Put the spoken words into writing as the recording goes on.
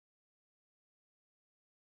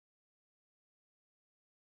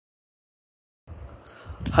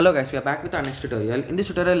Hello guys, we are back with our next tutorial. In this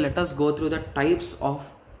tutorial, let us go through the types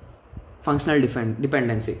of functional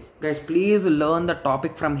dependency. Guys, please learn the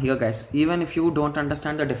topic from here guys. Even if you don't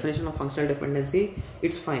understand the definition of functional dependency,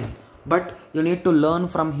 it's fine. But you need to learn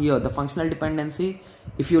from here the functional dependency.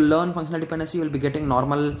 If you learn functional dependency, you will be getting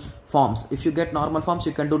normal forms. If you get normal forms,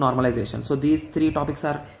 you can do normalization. So these three topics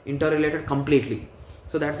are interrelated completely.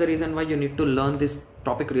 So that's the reason why you need to learn this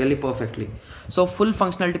topic really perfectly. So full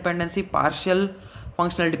functional dependency, partial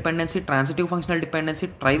functional dependency, transitive functional dependency,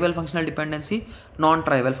 trivial functional dependency,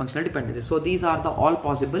 non-trivial functional dependency. So these are the all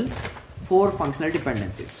possible 4 functional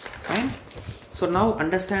dependencies. Fine. So now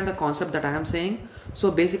understand the concept that I am saying. So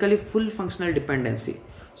basically full functional dependency.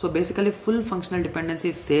 So basically full functional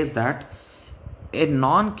dependency says that a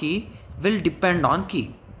non-key will depend on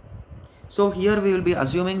key. So here we will be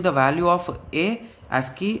assuming the value of A as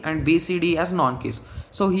key and B, C, D as non-keys.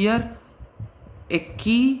 So here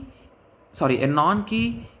a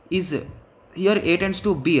non-key is, here A tends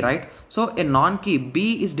to B, right? So a non-key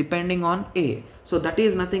B is depending on A. So that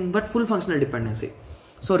is nothing but full functional dependency.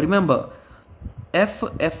 So remember,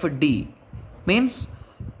 FFD means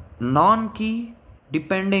non-key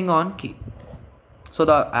depending on key. So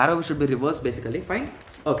the arrow should be reversed basically. Fine.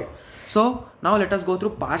 Okay. So now let us go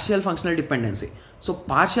through partial functional dependency. So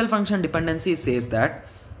partial functional dependency says that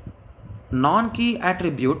non-key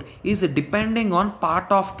attribute is depending on part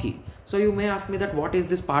of key. So you may ask me that what is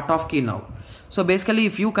this part of key now? So basically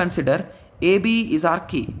if you consider AB is our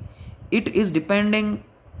key, it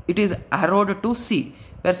is arrowed to C,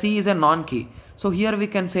 where C is a non-key. So here we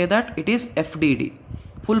can say that it is FDD,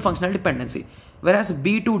 full functional dependency. Whereas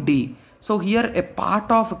B to D, so here a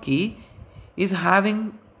part of key is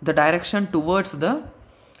having the direction towards the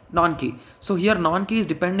non-key. So here non-key is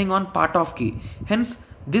depending on part of key. Hence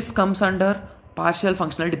this comes under partial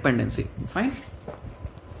functional dependency. Fine.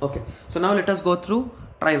 Okay. So now let us go through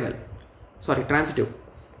transitive.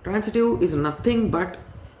 Transitive is nothing but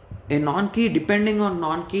a non-key depending on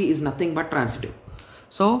non-key is nothing but transitive.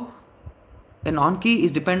 So a non-key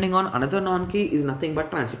is depending on another non-key is nothing but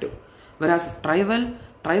transitive. Whereas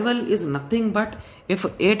trivial is nothing but if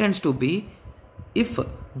A tends to B, if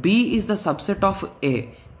B is the subset of A,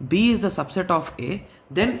 B is the subset of A,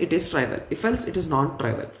 then it is trivial. If else, it is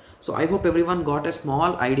non-trivial. So I hope everyone got a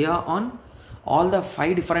small idea on all the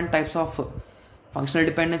 5 different types of functional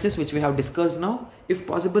dependencies which we have discussed now. If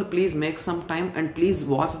possible, please make some time and please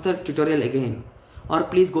watch the tutorial again, or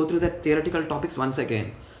please go through the theoretical topics once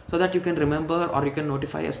again so that you can remember or you can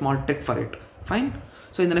notify a small trick for it. Fine.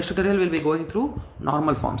 So in the next tutorial, we'll be going through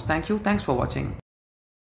normal forms. Thank you. Thanks for watching.